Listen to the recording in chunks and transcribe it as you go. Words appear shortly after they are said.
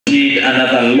Did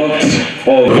another lot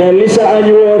of Lisha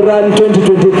annual run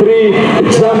 2023,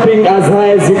 jumping as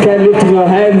high as you can, lifting your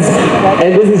hands,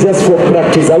 and this is just for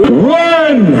practice. 1, 2,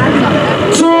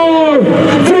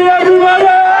 3, everybody!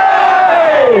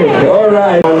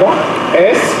 Alright.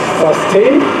 S,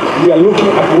 sustain. We are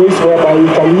looking at ways whereby we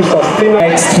can use sustain.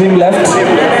 Extreme left.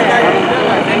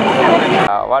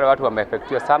 Wale watu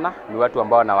wamefektiwa sana ni watu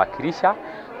ambao wanawakilisha.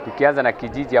 Tukianza na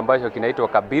kijiji ambacho kinaitwa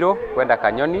Kabiro kwenda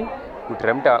Kanyoni,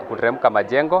 kuteremka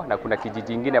Majengo, na kuna kijiji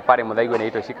kingine pale Majengo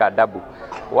inaitwa Shika Adabu.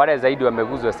 Wale zaidi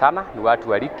wameguzwa sana ni watu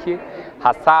wa Likii,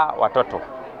 hasa watoto.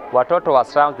 Watoto wa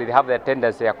slums, they have the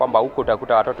tendency ya kwamba huko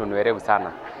utakuta watoto ni werevu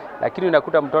sana. Lakini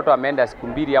unakuta mtoto ameenda siku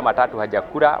 2 ama 3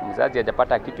 hajakula, mzazi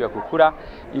hajapata kitu ya kukula,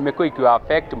 imekuwa ikiwa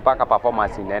affect mpaka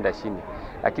performance inaenda chini.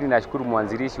 Lakini nashukuru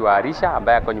mwanzilishi wa Lisha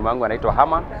ambaye ako nyuma yangu anaitwa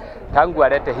Hama. Tangu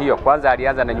alete hiyo, kwanza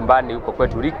alianza na nyumbani huko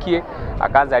kwetu Likii,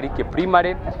 akaanza Likii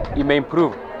primary,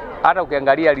 imeimprove. Hata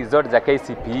ukiangalia result za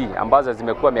KCPE ambazo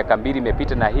zimekuwa miaka 2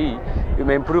 imepita, na hii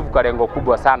imeimprove kwa lengo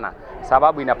kubwa sana.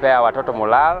 Sababu inapea watoto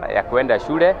morale ya kuenda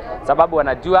shule, sababu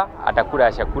wanajua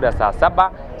atakula chakula saa 7,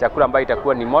 chakula ambayo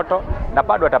itakuwa ni moto, na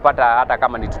bado atapata hata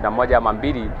kama ni tunda 1 ama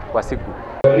 2 kwa siku.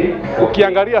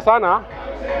 Ukiangalia sana,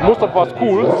 most of our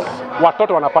schools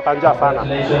watoto wanapata njaa sana,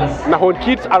 na when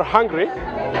kids are hungry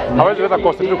hawezi weza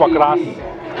concentrate kwa class.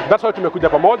 That's why tumekuja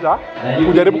pamoja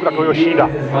kujaribu kutatua hiyo shida.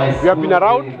 We have been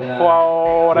around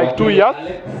for like 2 years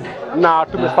na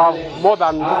tumeserve more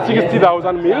than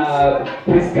 60,000 meals.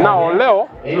 Now leo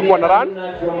tulikuwa na run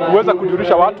kuweza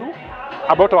kujulisha watu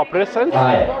about our presence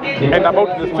and about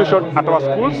the situation at our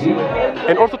schools,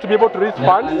 and also to be able to raise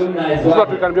funds so that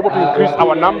we can be able to increase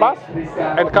our numbers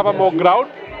and cover more ground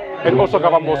and also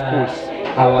cover more schools.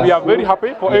 We are very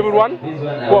happy for everyone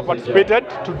who have participated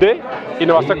today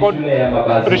in our second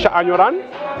Lisha annual run.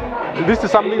 This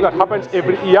is something that happens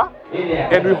every year,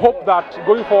 and we hope that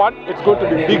going forward it's going to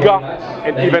be bigger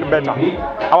and even better.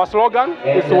 Our slogan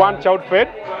is one child fed,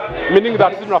 meaning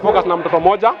that sisi tunafocus na mtoto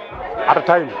moja at a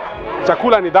time.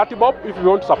 Chakula ni 30 bob if you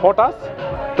want to support us.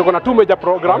 Tuko na 2 major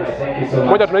programs.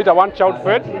 Moja tunaita one child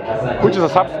fed, which is a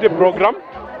subsidy program.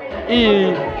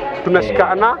 Hii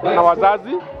tunashikana na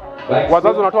wazazi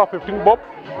wanatoa 15 bob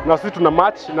na sisi tuna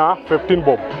match na 15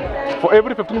 bob. For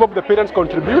every 15 bob the parents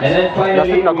contribute, na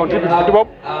sisi tuna contribute 50 bob,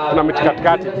 tuna meet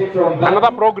katikati.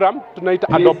 Another program tunaita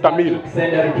adopt a meal.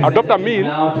 Adopt a meal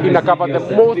ina cover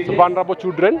the most vulnerable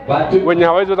children wenye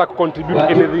hawezi weza contribute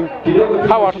anything.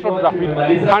 Hawa watoto tutafeed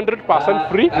 100%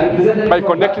 free by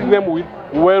connecting them with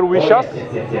well wishers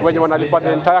wenye wanalipa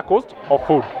the entire cost of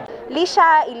food.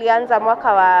 Lisha ilianza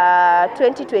mwaka wa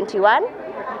 2021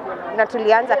 na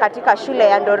tulianza katika shule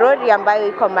ya Ndorori ambayo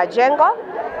iko Majengo,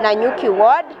 Nanyuki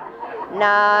ward,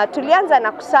 na tulianza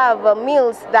na kuserve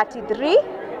meals 33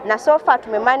 na so far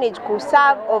tumemanage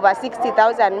kuserve over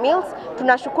 60,000 meals.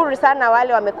 Tunashukuru sana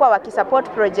wale wamekuwa wakisupport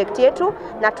project yetu,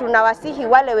 na tunawasihi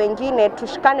wale wengine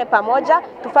tushikane pamoja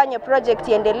tufanye project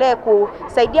iendelee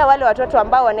kusaidia wale watoto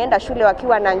ambao wanaenda shule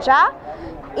wakiwa na njaa,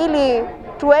 ili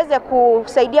tuweze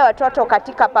kusaidia watoto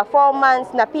katika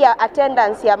performance na pia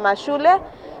attendance ya mashule,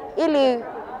 ili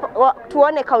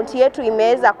tuone kaunti yetu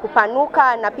imeweza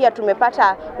kupanuka na pia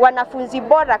tumepata wanafunzi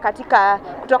bora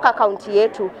kutoka kaunti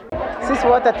yetu. Sisi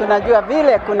wote tunajua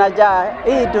vile kuna njaa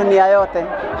hii dunia yote,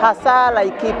 hasa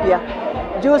Likii.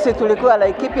 Juzi tulikuwa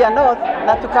Likii North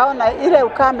na tukaona ile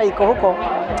ukame iko huko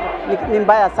ni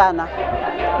mbaya sana,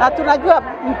 na tunajua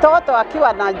mtoto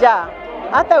akiwa na njaa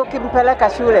hata ukimpeleka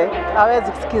shule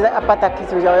hawezi kusikiza apata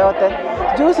kitu yoyote.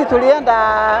 Juzi tulienda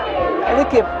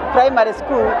Likii primary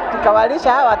school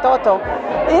tukawalisha hawa watoto,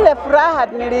 ile furaha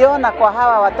niliona kwa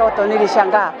hawa watoto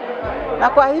nilishangaa. Na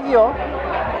kwa hivyo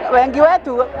wengi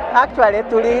wetu actually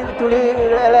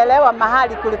tulilelewa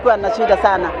mahali kulikuwa na shida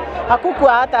sana.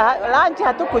 Hakukuwa hata lunch,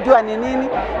 hatukujua ni nini.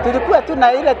 Tulikuwa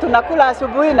tuna ile tunakula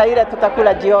asubuhi na ile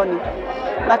tutakula jioni.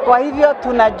 Na kwa hivyo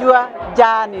tunajua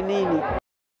njaa ni nini.